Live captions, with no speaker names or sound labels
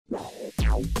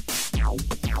You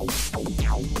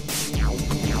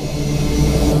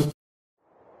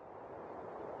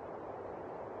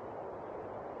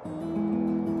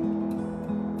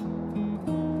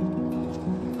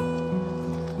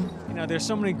know, there's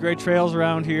so many great trails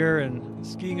around here, and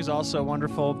skiing is also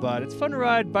wonderful, but it's fun to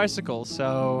ride bicycles.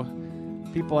 So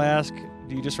people ask,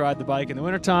 do you just ride the bike in the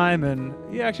wintertime? And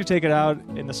you actually take it out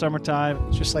in the summertime.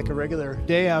 It's just like a regular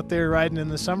day out there riding in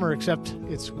the summer, except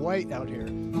it's white out here.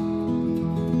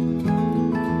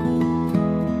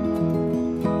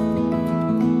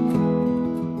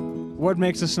 What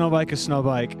makes a snow bike a snow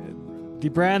bike? The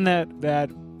brand that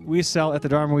we sell at the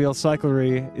Dharma Wheel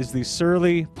Cyclery is the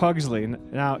Surly Pugsley.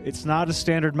 Now, it's not a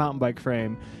standard mountain bike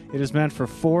frame. It is meant for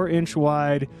 4-inch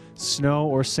wide snow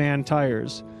or sand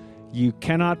tires. You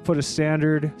cannot put a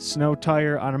standard snow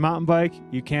tire on a mountain bike.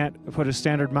 You can't put a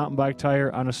standard mountain bike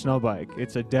tire on a snow bike.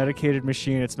 It's a dedicated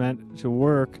machine. It's meant to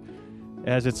work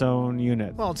as its own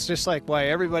unit. Well, it's just like why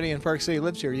everybody in Park City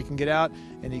lives here. You can get out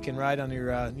and you can ride on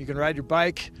your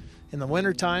bike in the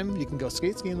wintertime. You can go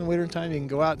skate skiing in the wintertime. You can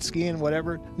go out skiing,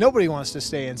 whatever. Nobody wants to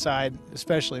stay inside,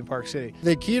 especially in Park City.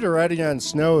 The key to riding on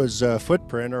snow is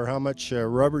footprint, or how much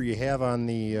rubber you have on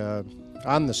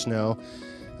the snow.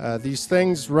 These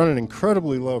things run at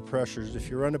incredibly low pressures. If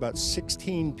you run about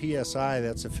 16 psi,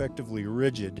 that's effectively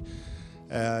rigid.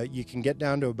 You can get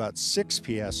down to about 6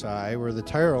 psi, where the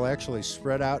tire will actually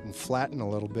spread out and flatten a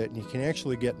little bit, and you can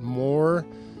actually get more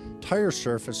tire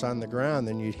surface on the ground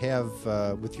than you'd have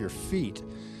with your feet.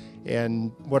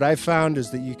 And what I found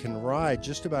is that you can ride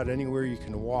just about anywhere you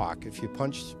can walk. If you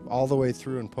punch all the way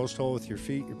through and post hole with your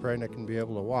feet, you're probably not going to be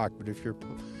able to walk. But if you're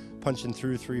punching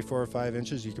through 3, 4, or 5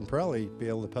 inches, you can probably be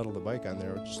able to pedal the bike on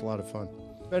there, which is a lot of fun.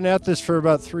 Been at this for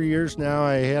about 3 years now.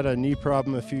 I had a knee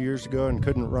problem a few years ago and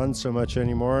couldn't run so much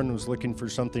anymore, and was looking for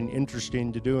something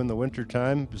interesting to do in the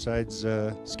wintertime besides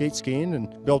skate skiing,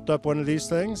 and built up one of these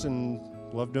things and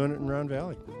love doing it in Round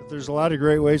Valley. But there's a lot of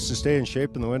great ways to stay in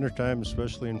shape in the wintertime,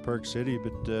 especially in Park City,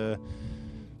 but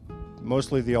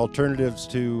mostly the alternatives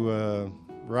to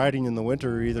riding in the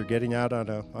winter are either getting out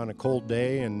on a cold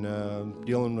day and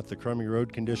dealing with the crummy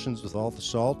road conditions with all the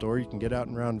salt, or you can get out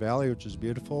in Round Valley, which is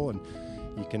beautiful, and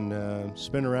you can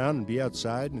spin around and be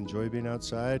outside and enjoy being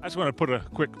outside. I just want to put a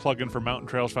quick plug in for Mountain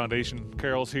Trails Foundation.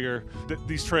 Carol's here.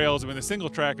 These trails, I mean, the single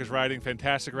track is riding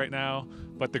fantastic right now,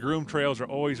 but the groomed trails are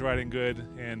always riding good,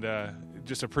 and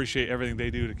just appreciate everything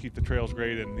they do to keep the trails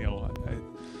great, and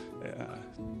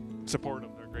support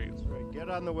them. They're great. That's right. Get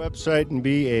on the website and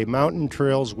be a Mountain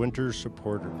Trails winter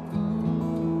supporter.